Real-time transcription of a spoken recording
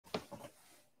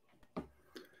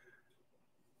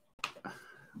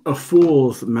A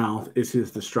fool's mouth is his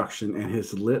destruction, and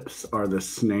his lips are the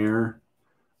snare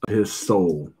of his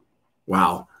soul.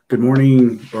 Wow. Good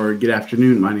morning or good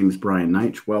afternoon. My name is Brian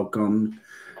Knight. Welcome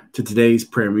to today's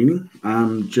prayer meeting.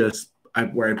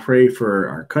 Where I pray for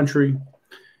our country,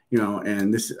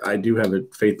 and this I do have a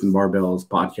Faith and Barbells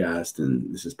podcast,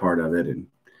 and this is part of it. And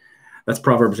that's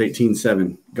Proverbs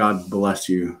 18:7. God bless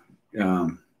you.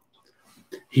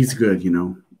 He's good,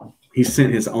 He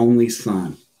sent his only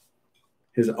son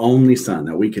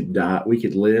that we could die, we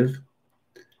could live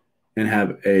and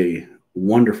have a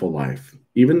wonderful life.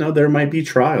 Even though there might be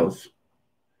trials,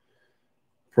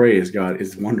 praise God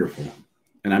is wonderful.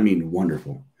 And I mean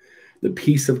wonderful. The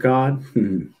peace of God.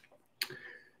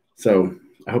 So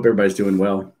I hope everybody's doing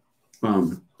well.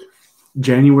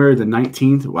 January the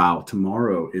 19th. Wow.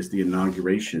 Tomorrow is the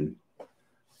inauguration.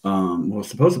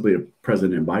 Supposedly of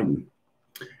President Biden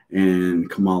and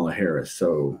Kamala Harris.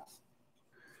 So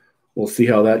we'll see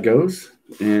how that goes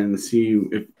and see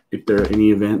if there are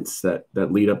any events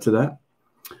that lead up to that.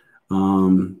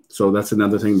 So that's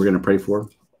another thing we're going to pray for.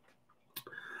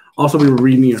 Also, we were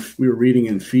reading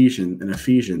in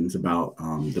Ephesians about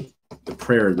the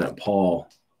prayer that Paul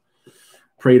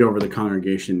prayed over the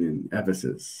congregation in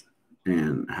Ephesus,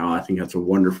 and how I think that's a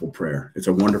wonderful prayer. It's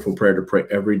a wonderful prayer to pray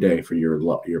every day for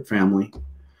your family,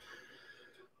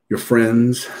 your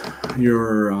friends,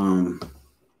 your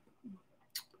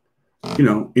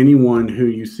anyone who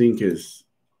you think is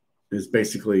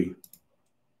basically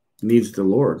needs the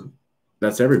Lord.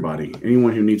 That's everybody.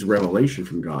 Anyone who needs revelation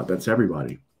from God, that's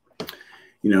everybody.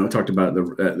 Talked about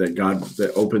that God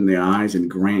that opened the eyes and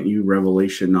grant you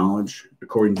revelation knowledge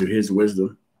according to his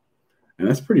wisdom. And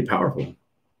that's pretty powerful.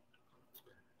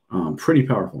 Pretty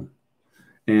powerful.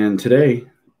 And today,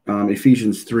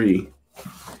 Ephesians 3,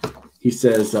 he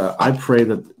says, I pray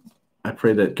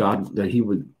that God,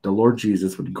 the Lord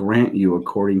Jesus would grant you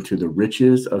according to the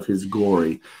riches of his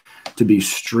glory to be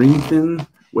strengthened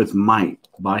with might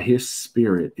by his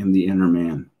Spirit in the inner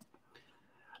man,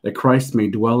 that Christ may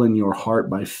dwell in your heart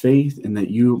by faith, and that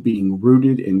you, being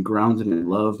rooted and grounded in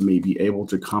love, may be able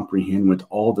to comprehend with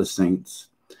all the saints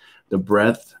the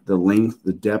breadth, the length,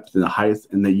 the depth, and the height,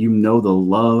 and that you know the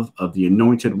love of the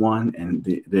Anointed One and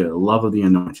the love of the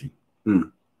anointing,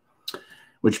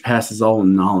 which passes all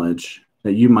knowledge,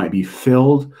 that you might be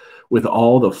filled with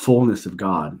all the fullness of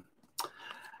God.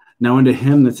 Now unto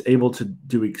him that's able to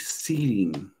do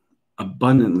exceeding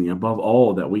abundantly above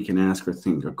all that we can ask or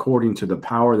think, according to the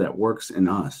power that works in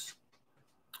us.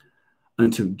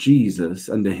 Unto Jesus,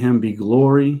 unto him be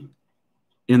glory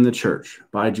in the church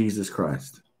by Jesus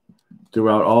Christ,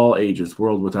 throughout all ages,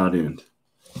 world without end.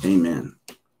 Amen.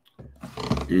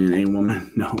 And a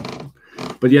woman, no.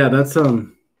 But yeah, that's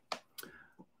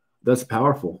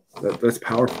powerful. That's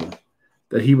powerful.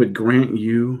 That he would grant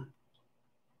you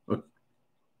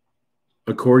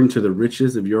according to the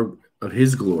riches of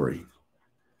his glory,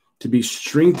 to be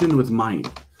strengthened with might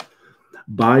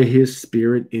by his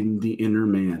Spirit in the inner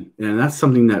man. And that's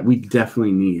something that we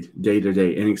definitely need day to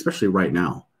day, and especially right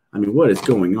now. I mean, what is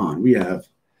going on? We have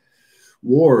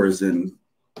wars and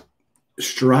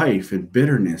strife and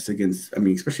bitterness against,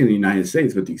 especially in the United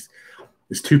States with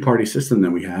this two-party system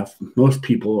that we have. Most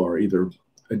people are either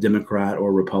a Democrat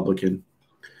or Republican,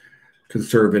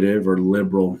 conservative or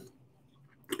liberal.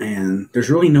 And there's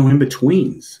really no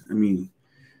in-betweens.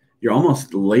 You're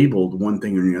almost labeled one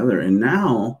thing or the other. And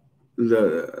now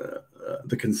a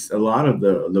lot of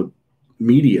the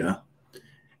media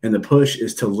and the push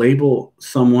is to label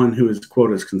someone who is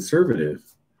quote as conservative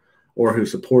or who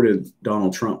supported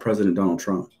President Donald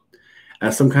Trump,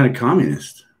 as some kind of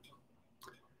communist.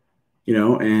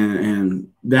 And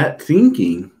that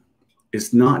thinking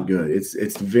is not good.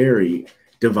 It's very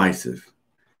divisive.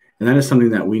 And that is something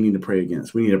that we need to pray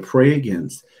against. We need to pray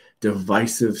against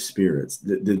divisive spirits,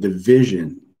 the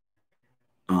division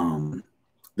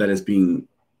that is being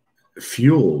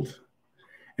fueled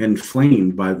and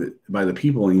inflamed by the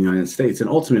people in the United States, and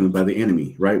ultimately by the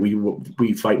enemy, right?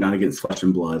 We fight not against flesh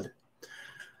and blood,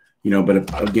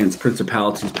 but against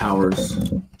principalities,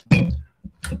 powers,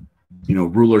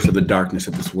 rulers of the darkness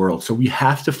of this world. So we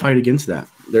have to fight against that.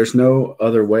 There's no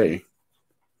other way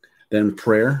than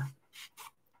prayer.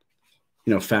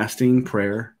 Fasting,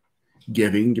 prayer,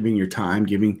 giving your time,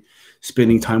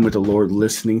 spending time with the Lord,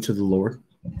 listening to the Lord,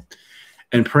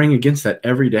 and praying against that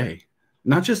every day.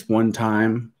 Not just one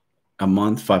time a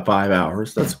month, 5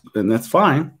 hours. That's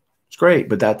fine. It's great,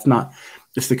 but that's not.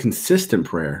 It's the consistent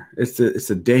prayer. It's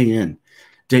the day in,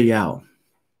 day out.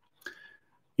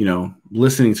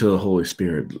 Listening to the Holy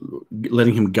Spirit,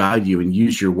 letting him guide you and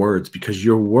use your words, because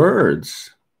your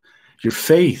words, your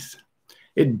faith,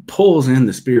 it pulls in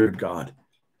the Spirit of God.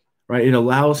 right? It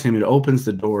allows him, it opens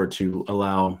the door to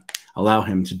allow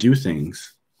him to do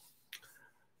things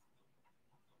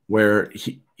where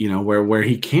he, where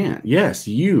he can't. Yes,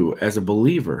 you as a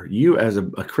believer, you as a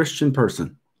Christian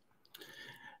person,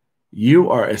 you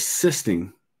are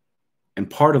assisting and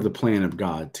part of the plan of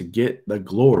God to get the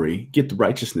glory, get the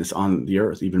righteousness on the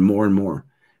earth even more and more,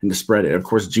 and to spread it. Of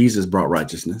course, Jesus brought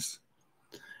righteousness,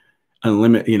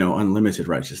 unlimited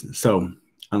righteousness. So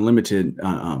unlimited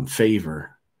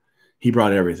favor. He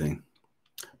brought everything.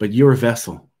 But you're a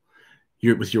vessel.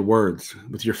 You're with your words,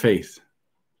 with your faith.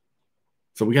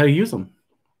 So we got to use them.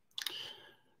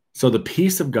 So the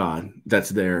peace of God that's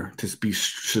there to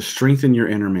strengthen your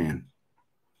inner man.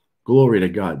 Glory to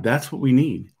God. That's what we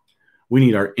need. We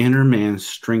need our inner man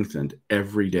strengthened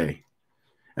every day.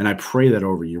 And I pray that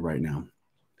over you right now.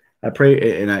 I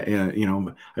pray, and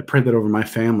I pray that over my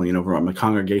family and over my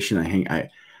congregation I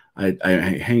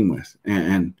hang with,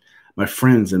 and my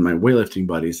friends and my weightlifting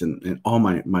buddies and all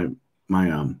the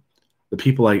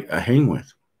people I hang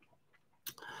with.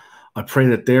 I pray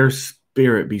that their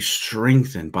spirit be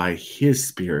strengthened by his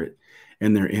spirit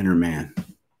and their inner man.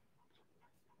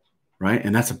 Right?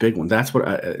 And that's a big one. That's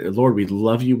what, Lord, we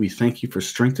love you. We thank you for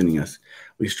strengthening us.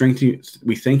 We thank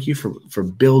you for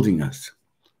building us.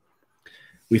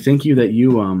 We thank you that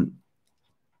you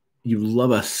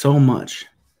love us so much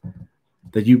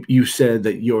that you said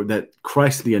that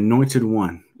Christ, the anointed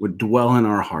one, would dwell in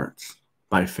our hearts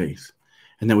by faith,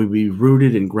 and that we'd be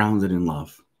rooted and grounded in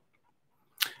love.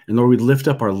 And Lord, we lift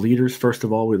up our leaders. First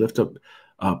of all, we lift up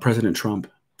President Trump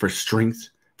for strength,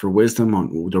 for wisdom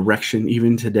on direction,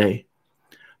 even today,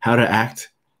 how to act,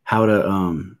 how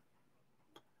to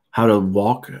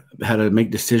walk, how to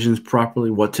make decisions properly,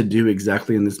 what to do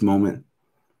exactly in this moment,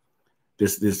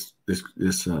 this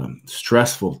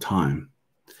stressful time.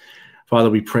 Father,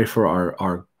 we pray for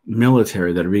our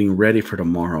military that are being ready for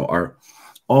tomorrow,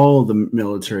 all the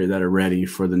military that are ready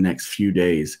for the next few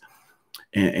days,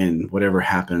 and whatever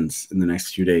happens in the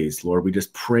next few days. Lord, we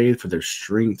just pray for their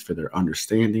strength, for their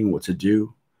understanding what to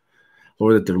do.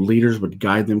 Lord, that their leaders would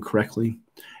guide them correctly,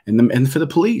 and for the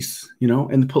police,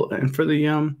 and for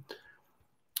the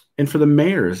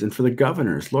mayors and for the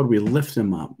governors. Lord, we lift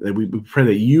them up. We pray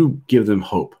that you give them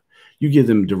hope, you give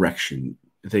them direction,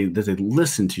 that they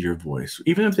listen to your voice,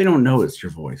 even if they don't know it's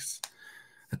your voice,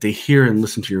 that they hear and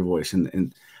listen to your voice,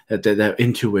 and that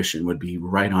intuition would be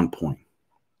right on point.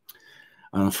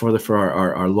 For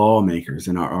our lawmakers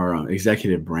and our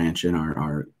executive branch and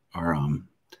our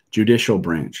judicial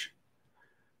branch,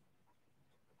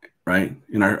 right,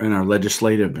 in our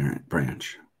legislative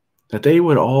branch, that they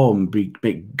would all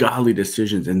make godly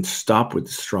decisions and stop with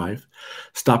the strife,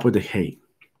 stop with the hate,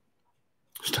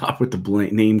 stop with the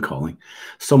name calling.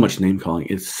 So much name calling.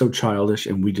 It's so childish,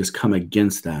 and we just come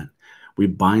against that. We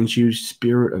bind you,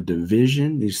 spirit of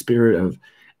division, the spirit of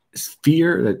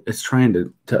fear that is trying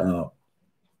to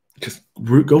just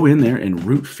go in there and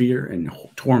root fear and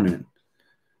torment.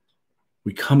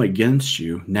 We come against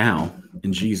you now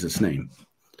in Jesus' name.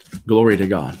 Glory to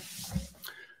God.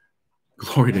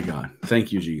 Glory to God.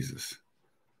 Thank you, Jesus.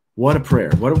 What a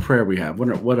prayer. What a prayer we have. What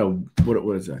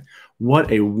is that?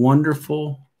 What a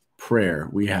wonderful prayer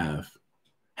we have.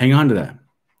 Hang on to that.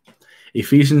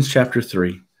 Ephesians chapter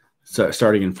 3,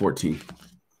 starting in 14.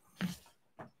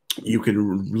 You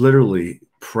can literally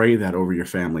pray that over your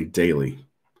family daily.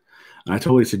 And I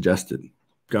totally suggest it.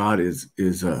 God is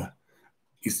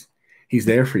he's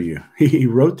there for you. He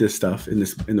wrote this stuff in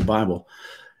the Bible.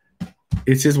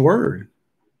 It's his word.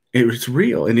 It's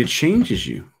real, and it changes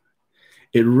you.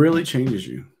 It really changes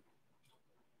you.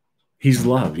 He's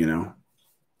love,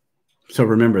 So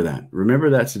remember that.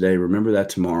 Remember that today. Remember that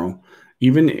tomorrow.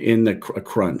 Even in a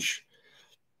crunch,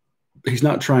 he's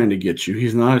not trying to get you.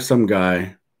 He's not some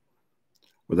guy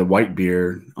with a white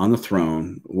beard on the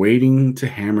throne waiting to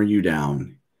hammer you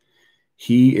down.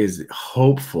 He is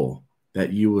hopeful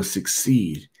that you will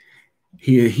succeed.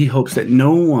 He hopes that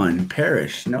no one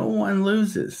perish, no one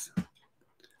loses.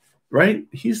 Right?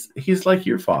 He's like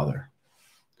your father,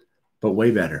 but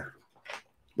way better.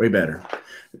 Way better.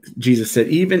 Jesus said,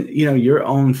 even, your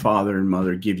own father and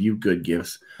mother give you good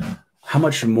gifts. How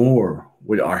much more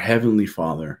would our heavenly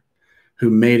Father, who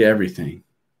made everything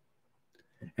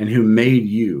and who made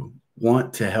you,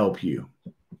 want to help you?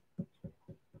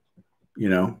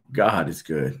 God is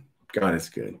good. God is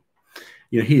good.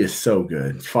 He is so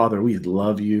good. Father, we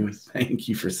love you. Thank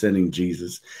you for sending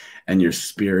Jesus and your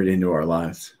spirit into our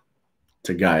lives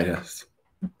to guide us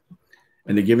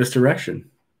and to give us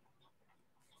direction.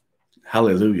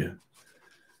 Hallelujah.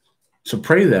 So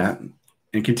pray that,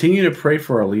 and continue to pray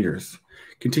for our leaders.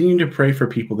 Continue to pray for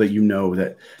people that you know,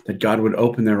 that God would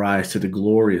open their eyes to the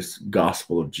glorious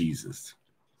gospel of Jesus.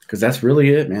 Because that's really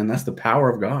it, man. That's the power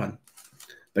of God.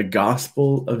 The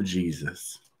gospel of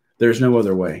Jesus. There's no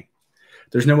other way.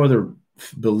 There's no other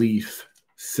belief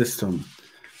system.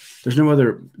 There's no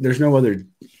other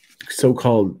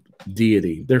so-called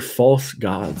deity. They're false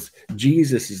gods.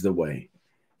 Jesus is the way.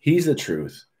 He's the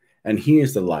truth, and he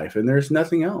is the life, and there's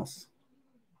nothing else.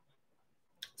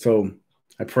 So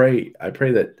I pray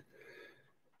that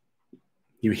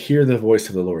you hear the voice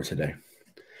of the Lord today.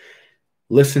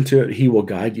 Listen to it. He will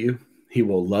guide you. He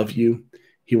will love you.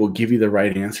 He will give you the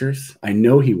right answers. I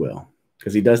know he will,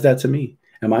 because he does that to me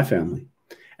and my family.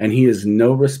 And he is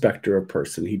no respecter of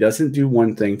person. He doesn't do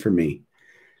one thing for me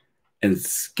and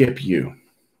skip you,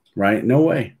 right? No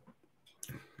way.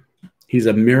 He's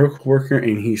a miracle worker,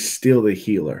 and he's still the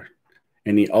healer,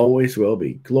 and he always will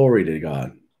be. Glory to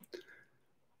God,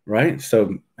 right?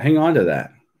 So hang on to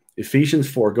that. Ephesians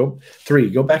 4, go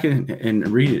back and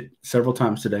read it several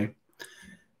times today,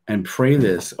 and pray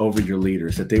this over your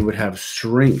leaders, that they would have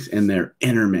strength in their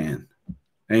inner man.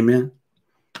 Amen.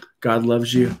 God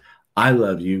loves you. I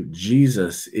love you.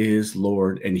 Jesus is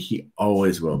Lord, and he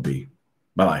always will be.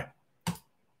 Bye-bye.